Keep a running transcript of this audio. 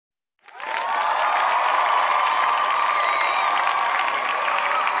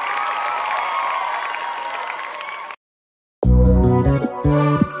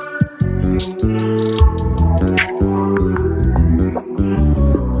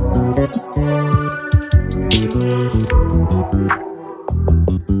You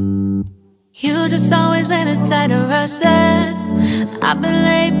just always been a tight rush that I've been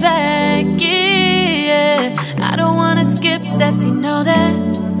laid back, yeah. I don't wanna skip steps, you know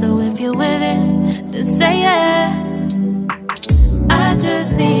that. So if you're with it, then say yeah. I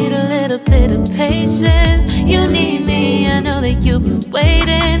just need a little bit of patience. You need me, I know that you've been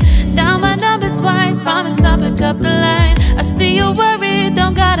waiting. Down my number twice, promise I'll pick up the line. I see you worried,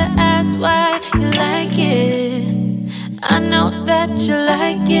 don't gotta ask why. You like it, I know that you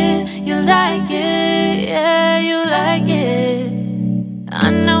like it. You like it, yeah, you like it. I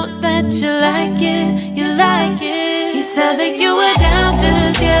know that you like it, you like it. You said that you were down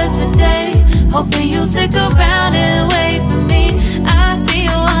just yesterday, hoping you'll stick around and wait for me. I see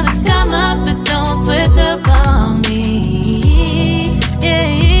you wanna come up, but don't switch up on me. Yeah,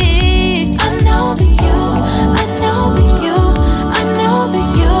 I know that you, I know that you, I know that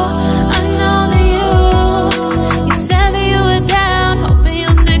you, I know that you. You said that you were down, hoping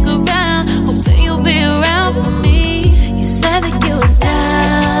you'll stick around, hoping you'll be around for me. You said that you were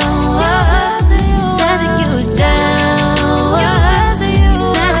down, you said that you were down, you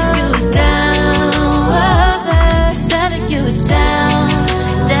said that you were down, you said that you were down,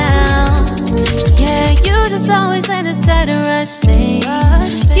 down. Yeah, you just always been a tight to rush things.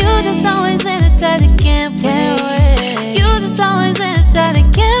 You just always been a tight that can't wait. You just always been a tight that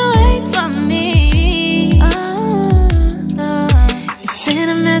can't wait for me. It's been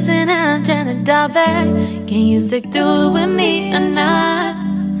a mess and I'm trying to dial back. Can you stick through it with me or not?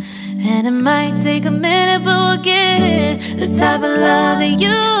 And it might take a minute, but we'll get it. The type of love that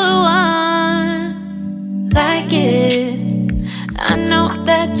you want, like it. I know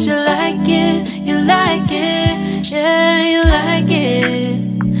that you like it, you like it, yeah, you like it.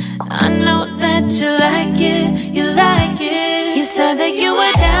 I know that you like it, you like it. You said that you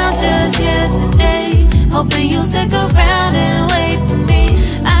were down just yesterday, hoping you'll stick around and wait for me.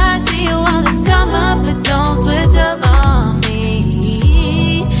 I see you wanna come up, but don't switch up on me.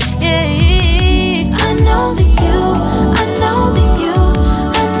 Yeah, I know that you, I know that you,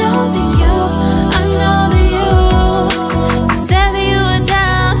 I know that you, I know that you. You said that you were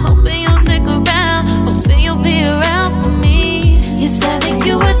down, hoping you'll stick around, hoping you'll be around for me. You said that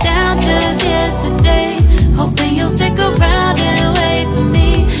you were down just yesterday, hoping you'll stick around and wait for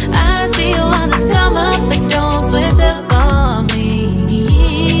me. I see you wanna come up, but don't switch up on me.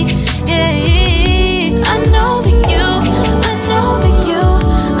 Yeah, I know that you, I know that you,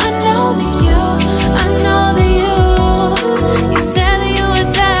 I know that you, I know that you. You said that you were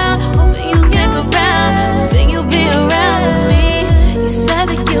down, hoping you'll stick around, hoping you'll be around with me. You said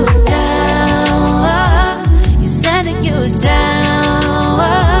that you were down, you said that you were down,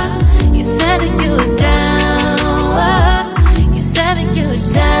 you said that you were down, you said that you were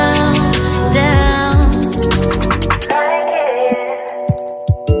down, down.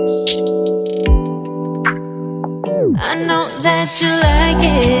 I know that you like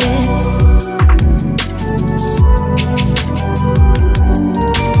it.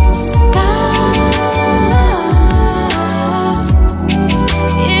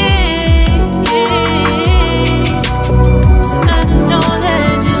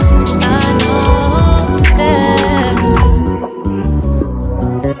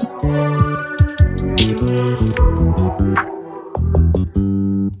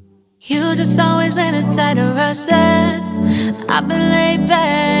 You just always been a tight rush that I've been laid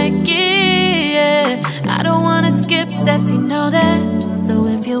back, yeah. I don't wanna skip steps, you know that. So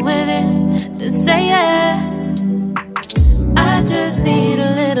if you're with it, then say yeah. I just need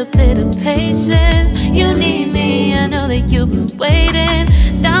a little bit of patience. You need me, I know that you've been waiting.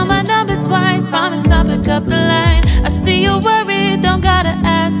 Down my number twice, promise I'll pick up the line. I see you worried, don't gotta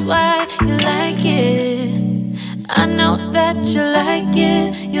ask why. You like it, I know that you like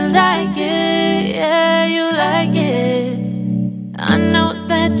it, you like it, yeah, you like it. I know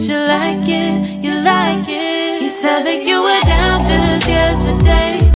that you like it, you like it. You said that you were